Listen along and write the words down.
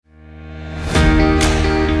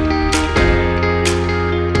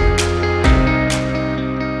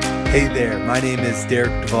Hey there, my name is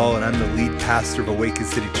Derek Duvall and I'm the lead pastor of Awaken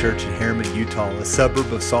City Church in Harriman, Utah, a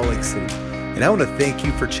suburb of Salt Lake City. And I want to thank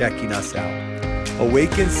you for checking us out.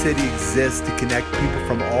 Awaken City exists to connect people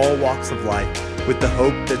from all walks of life with the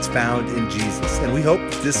hope that's found in Jesus. And we hope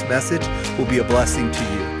this message will be a blessing to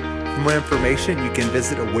you. For more information, you can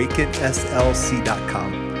visit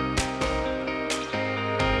awakenslc.com.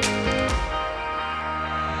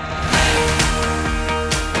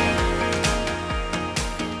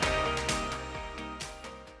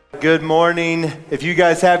 Good morning. If you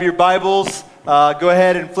guys have your Bibles, go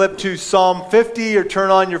ahead and flip to Psalm 50 or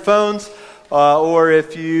turn on your phones. Or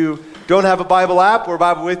if you don't have a Bible app or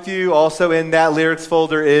Bible with you, also in that lyrics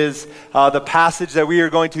folder is the passage that we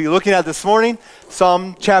are going to be looking at this morning,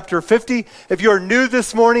 Psalm chapter 50. If you are new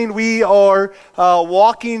this morning, we are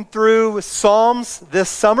walking through Psalms this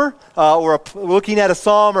summer. We're looking at a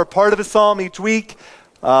psalm or part of a psalm each week.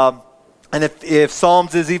 And if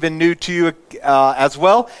Psalms is even new to you as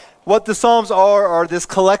well, what the Psalms are this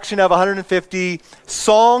collection of 150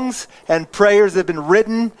 songs and prayers that have been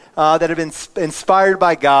written, that have been inspired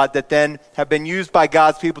by God, that then have been used by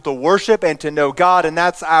God's people to worship and to know God. And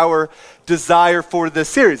that's our desire for this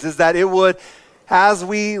series, is that it would, as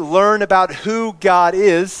we learn about who God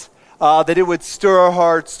is, that it would stir our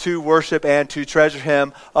hearts to worship and to treasure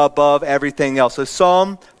Him above everything else. So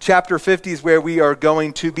Psalm chapter 50 is where we are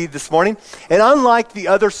going to be this morning. And unlike the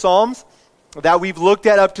other Psalms that we've looked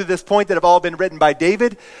at up to this point that have all been written by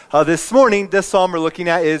David, this morning, this psalm we're looking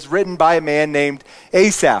at is written by a man named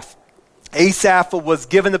Asaph. Asaph was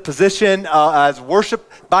given the position as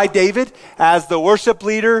worship by David as the worship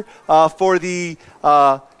leader for the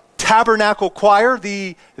Tabernacle Choir,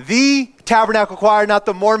 the Tabernacle Choir, not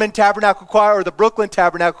the Mormon Tabernacle Choir or the Brooklyn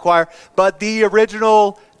Tabernacle Choir, but the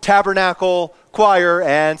original Tabernacle Choir,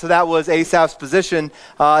 and so that was Asaph's position.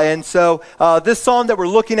 And so this psalm that we're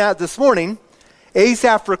looking at this morning,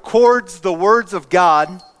 Asaph records the words of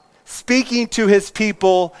God speaking to his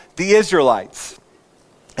people, the Israelites.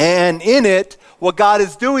 And in it, what God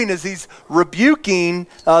is doing is He's rebuking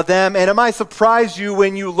them. And it might surprise you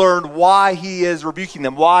when you learn why He is rebuking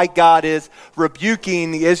them, why God is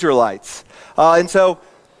rebuking the Israelites. And so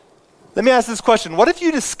let me ask this question. What if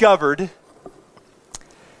you discovered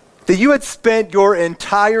that you had spent your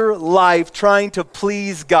entire life trying to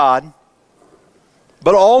please God,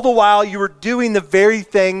 but all the while you were doing the very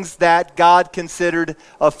things that God considered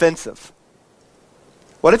offensive?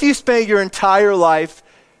 What if you spent your entire life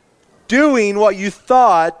doing what you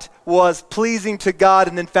thought was pleasing to God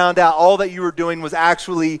and then found out all that you were doing was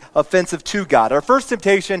actually offensive to God? Our first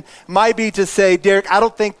temptation might be to say, Derek, I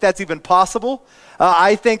don't think that's even possible.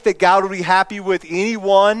 I think that God will be happy with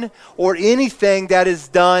anyone or anything that is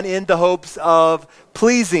done in the hopes of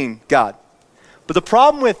pleasing God. But the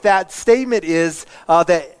problem with that statement is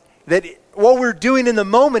that what we're doing in the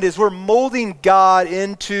moment is we're molding God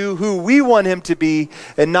into who we want Him to be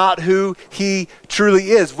and not who He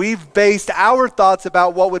truly is. We've based our thoughts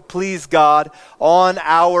about what would please God on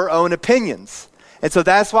our own opinions. And so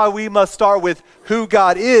that's why we must start with who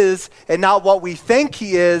God is and not what we think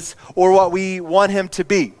He is or what we want Him to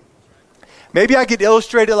be. Maybe I could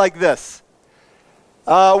illustrate it like this.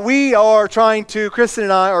 Kristen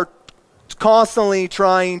and I are constantly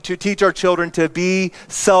trying to teach our children to be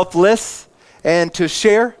selfless and to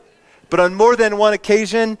share. But on more than one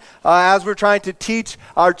occasion, as we're trying to teach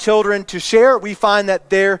our children to share, we find that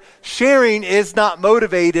their sharing is not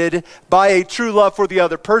motivated by a true love for the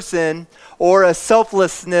other person or a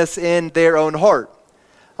selflessness in their own heart.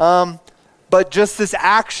 But just this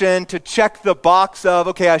action to check the box of,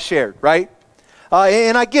 okay, I shared, right?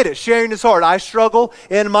 And I get it. Sharing is hard. I struggle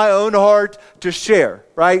in my own heart to share,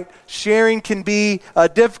 right? Sharing can be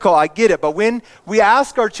difficult. I get it. But when we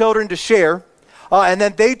ask our children to share, and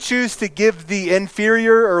then they choose to give the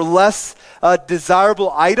inferior or less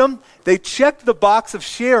desirable item, they check the box of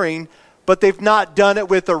sharing, but they've not done it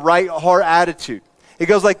with the right heart attitude. It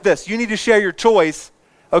goes like this. You need to share your choice.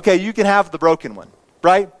 Okay, you can have the broken one,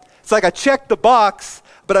 right? It's like I checked the box,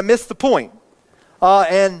 but I missed the point.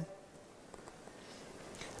 And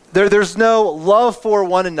there's no love for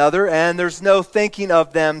one another, and there's no thinking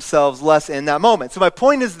of themselves less in that moment. So my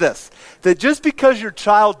point is this, that just because your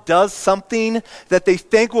child does something that they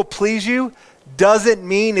think will please you doesn't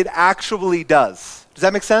mean it actually does. Does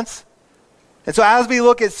that make sense? And so as we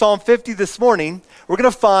look at Psalm 50 this morning, we're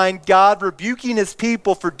going to find God rebuking His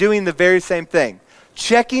people for doing the very same thing,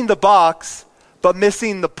 checking the box, but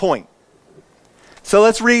missing the point. So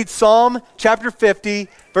let's read Psalm chapter 50,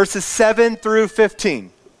 verses 7 through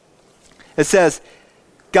 15. It says,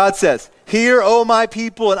 God says, "Hear, O my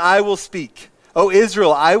people, and I will speak. O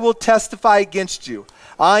Israel, I will testify against you.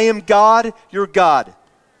 I am God, your God.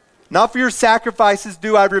 Not for your sacrifices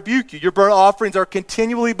do I rebuke you. Your burnt offerings are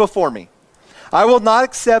continually before me. I will not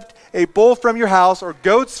accept a bull from your house or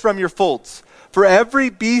goats from your folds. For every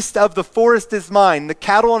beast of the forest is mine, the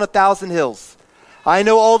cattle on 1,000 hills. I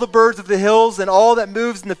know all the birds of the hills, and all that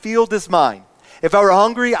moves in the field is mine. If I were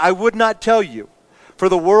hungry, I would not tell you, for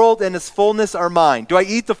the world and its fullness are mine. Do I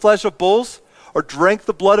eat the flesh of bulls or drink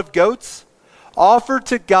the blood of goats? Offer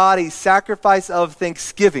to God a sacrifice of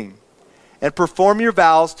thanksgiving, and perform your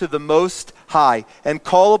vows to the Most High, and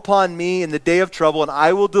call upon me in the day of trouble, and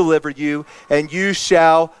I will deliver you, and you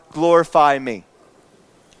shall glorify me.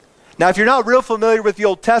 Now, if you're not real familiar with the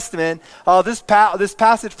Old Testament, this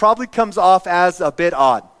passage probably comes off as a bit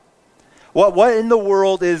odd. What in the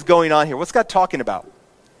world is going on here? What's God talking about?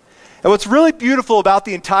 And what's really beautiful about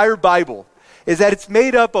the entire Bible is that it's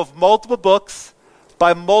made up of multiple books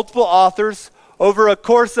by multiple authors over a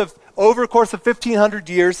course of 1,500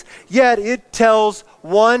 years, yet it tells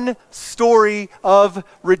one story of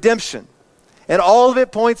redemption. And all of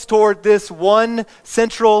it points toward this one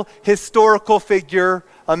central historical figure,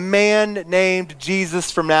 a man named Jesus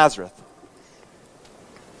from Nazareth.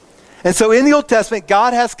 And so in the Old Testament,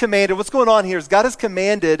 God has commanded, what's going on here is God has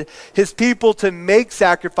commanded his people to make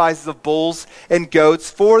sacrifices of bulls and goats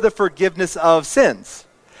for the forgiveness of sins.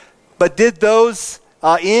 But did those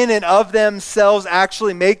in and of themselves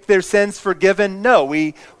actually make their sins forgiven? No.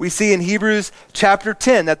 We see in Hebrews chapter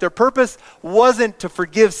 10 that their purpose wasn't to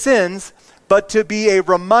forgive sins, but to be a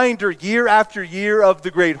reminder year after year of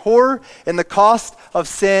the great horror and the cost of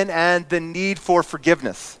sin and the need for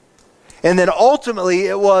forgiveness. And then ultimately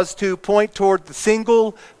it was to point toward the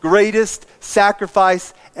single greatest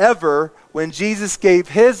sacrifice ever when Jesus gave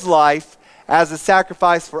his life as a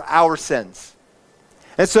sacrifice for our sins.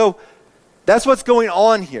 And so that's what's going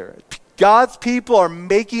on here. God's people are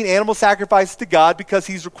making animal sacrifices to God because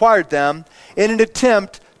he's required them in an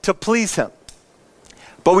attempt to please him.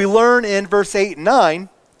 But we learn in verse 8 and 9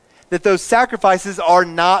 that those sacrifices are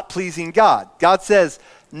not pleasing God. God says,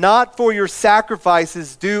 "Not for your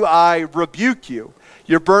sacrifices do I rebuke you.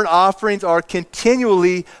 Your burnt offerings are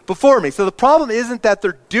continually before me." So the problem isn't that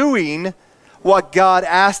they're doing what God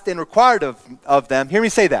asked and required of them. Hear me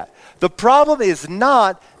say that. The problem is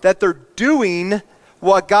not that they're doing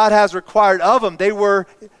what God has required of them. They were,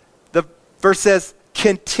 the verse says,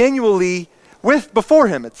 continually before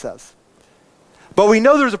him, it says. But we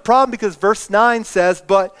know there's a problem because verse 9 says,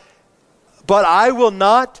 but I will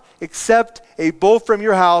not accept a bull from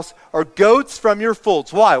your house or goats from your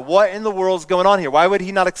folds. Why? What in the world is going on here? Why would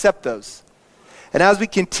he not accept those? And as we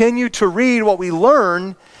continue to read what we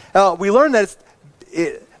learn that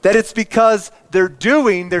it's because they're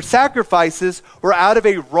doing their sacrifices were out of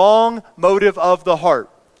a wrong motive of the heart.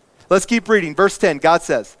 Let's keep reading. Verse 10, God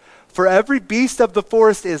says, "For every beast of the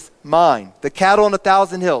forest is mine, the cattle on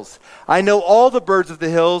 1,000 hills. I know all the birds of the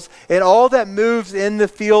hills, and all that moves in the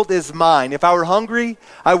field is mine. If I were hungry,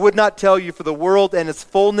 I would not tell you, for the world and its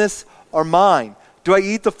fullness are mine. Do I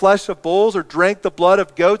eat the flesh of bulls or drink the blood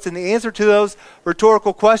of goats?" And the answer to those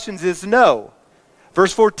rhetorical questions is no.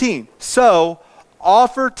 Verse 14, "So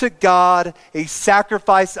offer to God a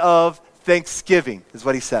sacrifice of thanksgiving," is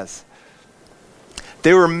what he says.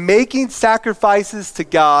 They were making sacrifices to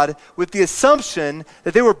God with the assumption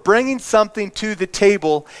that they were bringing something to the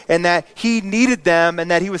table and that he needed them and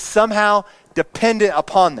that he was somehow dependent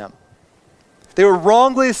upon them. They were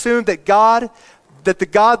wrongly assumed that the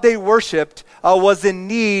God they worshiped was in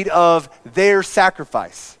need of their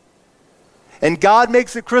sacrifice. And God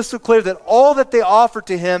makes it crystal clear that all that they offer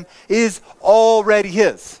to him is already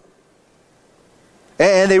his.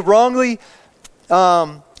 And they wrongly,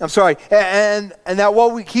 and that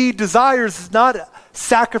what he desires is not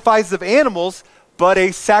sacrifices of animals, but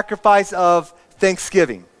a sacrifice of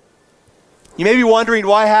thanksgiving. You may be wondering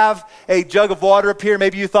why I have a jug of water up here.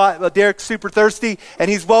 Maybe you thought, well, Derek's super thirsty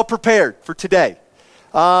and he's well prepared for today.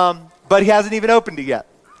 But he hasn't even opened it yet.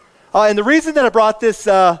 And the reason that I brought this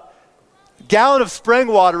gallon of spring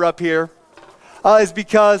water up here is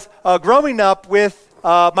because growing up with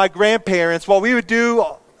my grandparents, what we would do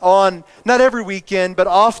on, not every weekend, but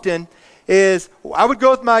often, is I would go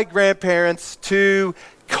with my grandparents to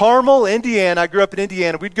Carmel, Indiana. I grew up in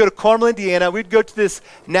Indiana. We'd go to Carmel, Indiana. We'd go to this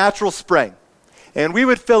natural spring. And we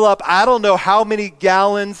would fill up, I don't know how many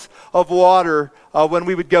gallons of water when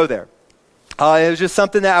we would go there. It was just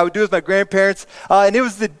something that I would do with my grandparents. And it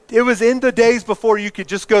was in the days before you could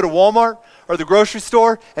just go to Walmart or the grocery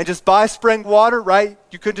store and just buy spring water, right?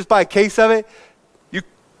 You couldn't just buy a case of it.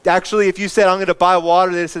 Actually, if you said, "I'm going to buy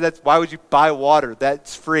water," they said, why would you buy water?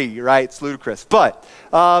 That's free, right? It's ludicrous. But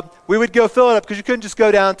we would go fill it up because you couldn't just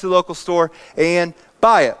go down to the local store. And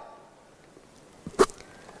buy it.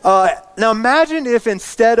 Now imagine if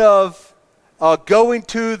instead of going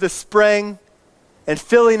to the spring and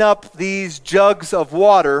filling up these jugs of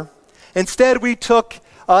water, instead we took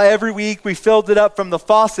every week, we filled it up from the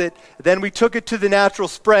faucet, then we took it to the natural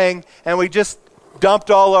spring and we just dumped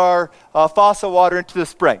all our faucet water into the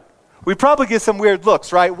spring. We'd probably get some weird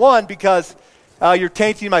looks, right? One, because you're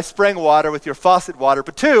tainting my spring water with your faucet water,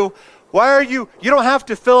 but two, you don't have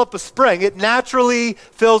to fill up a spring. It naturally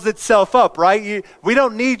fills itself up, right? We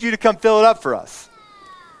don't need you to come fill it up for us.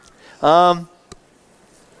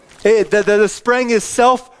 The spring is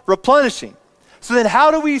self-replenishing. So then how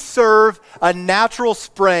do we serve a natural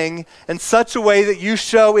spring in such a way that you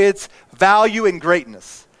show its value and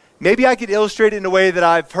greatness? Maybe I could illustrate it in a way that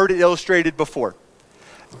I've heard it illustrated before.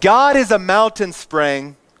 God is a mountain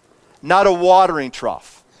spring, not a watering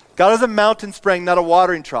trough. God is a mountain spring, not a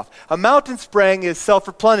watering trough. A mountain spring is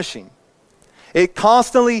self-replenishing. It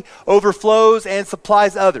constantly overflows and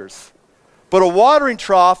supplies others. But a watering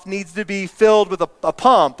trough needs to be filled with a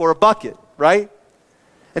pump or a bucket, right?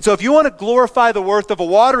 And so if you want to glorify the worth of a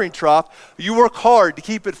watering trough, you work hard to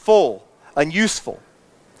keep it full and useful.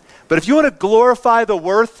 But if you want to glorify the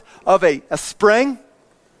worth of a spring,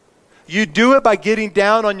 you do it by getting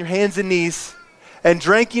down on your hands and knees and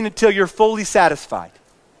drinking until you're fully satisfied.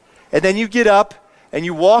 And then you get up and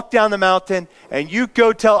you walk down the mountain and you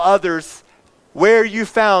go tell others where you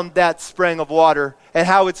found that spring of water and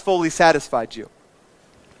how it's fully satisfied you.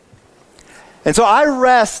 And so I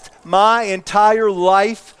rest my entire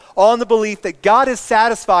life on the belief that God is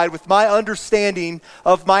satisfied with my understanding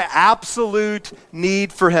of my absolute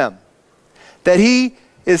need for him. That he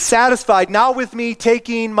is satisfied not with me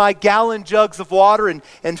taking my gallon jugs of water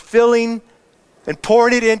and filling and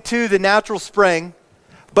pouring it into the natural spring,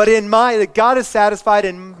 but that God is satisfied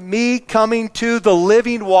in me coming to the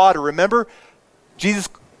living water. Remember, Jesus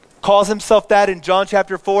calls himself that in John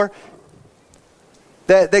chapter 4.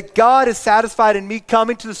 That God is satisfied in me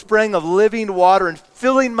coming to the spring of living water and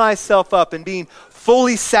filling myself up and being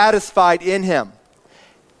fully satisfied in him.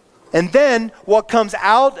 And then what comes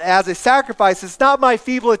out as a sacrifice is not my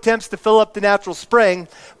feeble attempts to fill up the natural spring,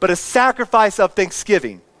 but a sacrifice of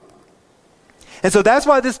thanksgiving. And so that's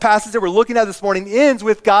why this passage that we're looking at this morning ends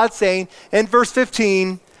with God saying in verse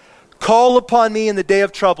 15, "Call upon me in the day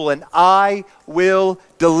of trouble, and I will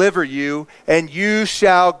deliver you, and you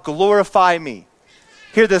shall glorify me."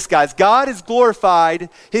 Hear this, guys. God is glorified.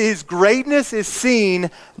 His greatness is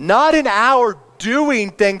seen not in our doing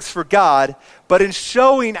things for God, but in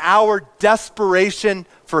showing our desperation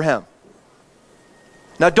for him.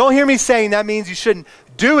 Now, don't hear me saying that means you shouldn't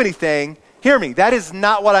do anything. Hear me. That is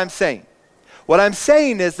not what I'm saying. What I'm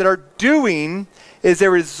saying is that our doing is a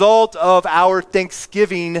result of our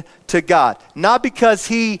thanksgiving to God, not because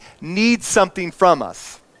he needs something from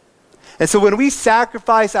us. And so when we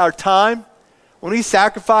sacrifice our time, when we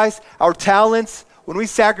sacrifice our talents, when we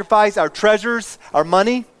sacrifice our treasures, our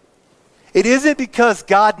money, it isn't because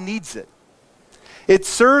God needs it. It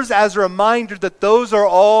serves as a reminder that those are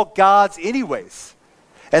all God's anyways,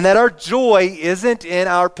 and that our joy isn't in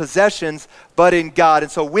our possessions, but in God.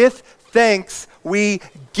 And so with thanks, we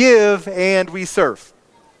give and we serve.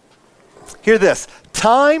 Hear this.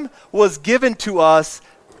 Time was given to us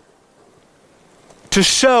to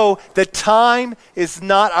show that time is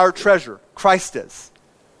not our treasure. Christ is.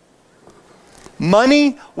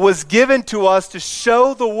 Money was given to us to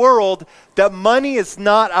show the world that money is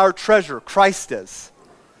not our treasure. Christ is.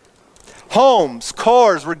 Homes,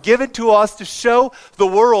 cars were given to us to show the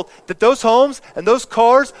world that those homes and those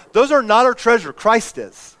cars, those are not our treasure. Christ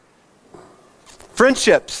is.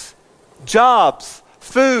 Friendships, jobs,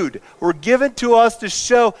 food were given to us to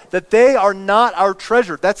show that they are not our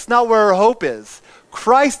treasure. That's not where our hope is.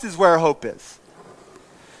 Christ is where our hope is.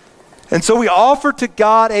 And so we offer to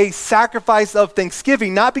God a sacrifice of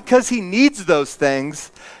thanksgiving, not because he needs those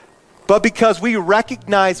things, but because we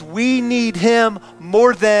recognize we need him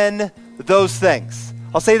more than those things.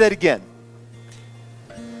 I'll say that again.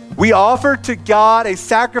 We offer to God a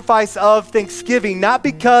sacrifice of thanksgiving, not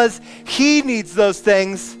because he needs those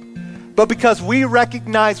things, but because we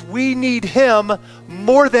recognize we need him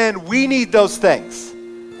more than we need those things.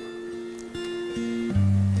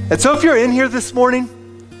 And so if you're in here this morning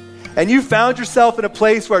and you found yourself in a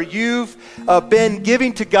place where you've been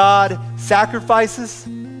giving to God sacrifices,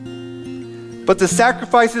 but the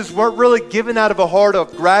sacrifices weren't really given out of a heart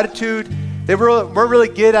of gratitude, they weren't really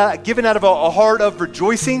given out of a heart of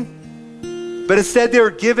rejoicing, but instead they were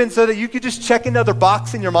given so that you could just check another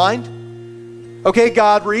box in your mind. Okay,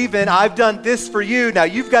 God, we're even. I've done this for you. Now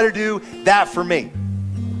you've got to do that for me.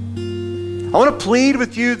 I want to plead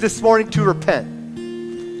with you this morning to repent.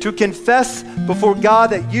 to confess before God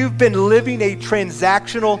that you've been living a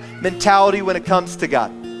transactional mentality when it comes to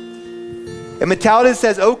God. A mentality that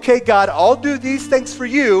says, okay, God, I'll do these things for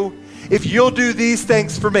you if you'll do these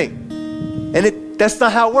things for me. And that's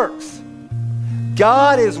not how it works.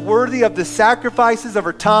 God is worthy of the sacrifices of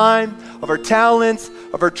our time, of our talents,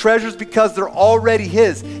 of our treasures, because they're already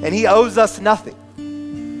His, and He owes us nothing.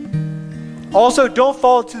 Also, don't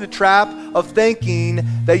fall into the trap of thinking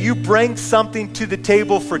that you bring something to the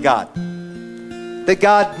table for God, that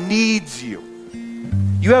God needs you.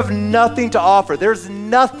 You have nothing to offer. There's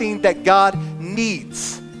nothing that God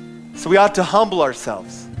needs. So we ought to humble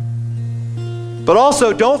ourselves. But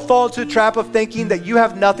also, don't fall into the trap of thinking that you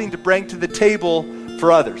have nothing to bring to the table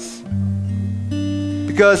for others.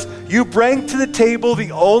 Because you bring to the table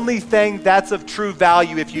the only thing that's of true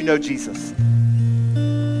value if you know Jesus.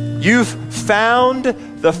 You've found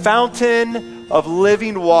the fountain of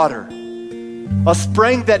living water, a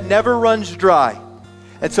spring that never runs dry.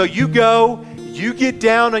 And so you go, you get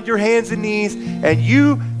down on your hands and knees, and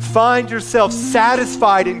you find yourself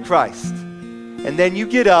satisfied in Christ. And then you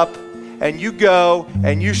get up and you go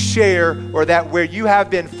and you share where you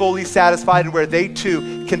have been fully satisfied and where they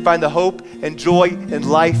too can find the hope and joy and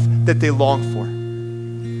life that they long for.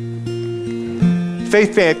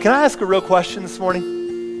 Faith fam, can I ask a real question this morning?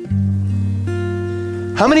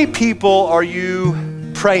 How many people are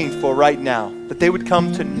you praying for right now that they would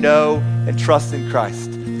come to know and trust in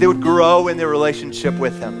Christ? They would grow in their relationship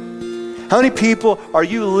with Him. How many people are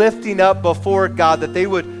you lifting up before God that they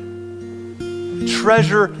would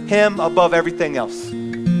treasure Him above everything else?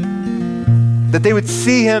 That they would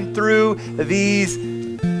see Him through these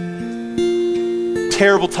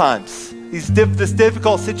terrible times, this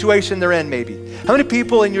difficult situation they're in maybe. How many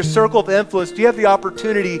people in your circle of influence do you have the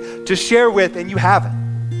opportunity to share with and you haven't?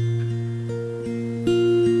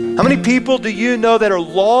 How many people do you know that are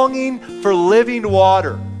longing for living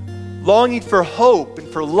water, longing for hope and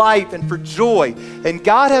for life and for joy? And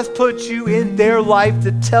God has put you in their life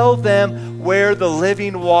to tell them where the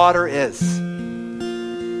living water is.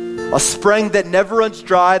 A spring that never runs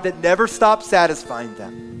dry, that never stops satisfying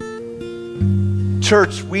them.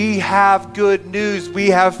 Church, we have good news. We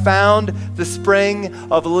have found the spring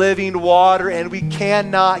of living water, and we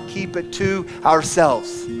cannot keep it to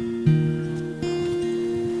ourselves.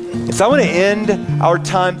 So I want to end our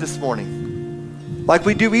time this morning, like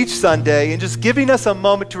we do each Sunday, and just giving us a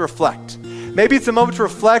moment to reflect. Maybe it's a moment to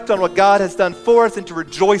reflect on what God has done for us and to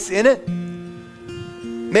rejoice in it.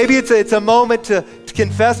 Maybe it's a moment to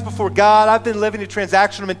confess before God, I've been living a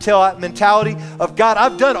transactional mentality of, God,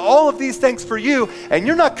 I've done all of these things for you, and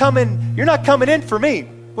you're not coming in for me.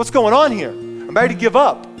 What's going on here? I'm ready to give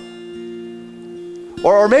up.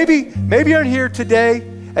 Or maybe you're in here today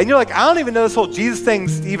and you're like, I don't even know this whole Jesus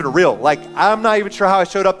thing's even real. Like, I'm not even sure how I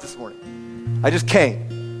showed up this morning. I just came.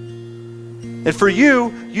 And for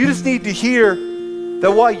you just need to hear that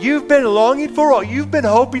what you've been longing for, what you've been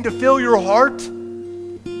hoping to fill your heart,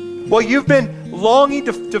 what you've been longing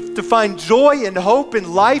to find joy and hope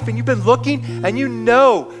in life, and you've been looking, and you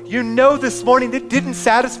know this morning it didn't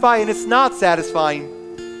satisfy and it's not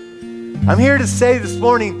satisfying. I'm here to say this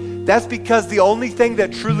morning, that's because the only thing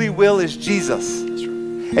that truly will is Jesus.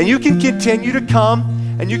 And you can continue to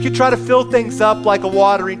come and you can try to fill things up like a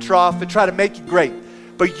watering trough and try to make it great.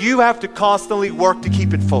 But you have to constantly work to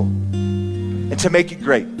keep it full and to make it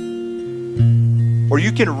great. Or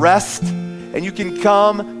you can rest and you can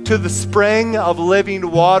come to the spring of living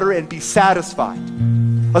water and be satisfied.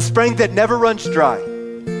 A spring that never runs dry.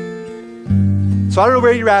 So I don't know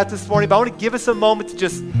where you're at this morning, but I want to give us a moment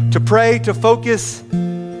to pray, to focus.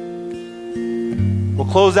 We'll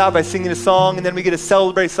close out by singing a song, and then we get to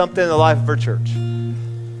celebrate something in the life of our church.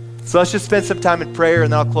 So let's just spend some time in prayer,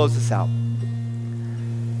 and then I'll close this out.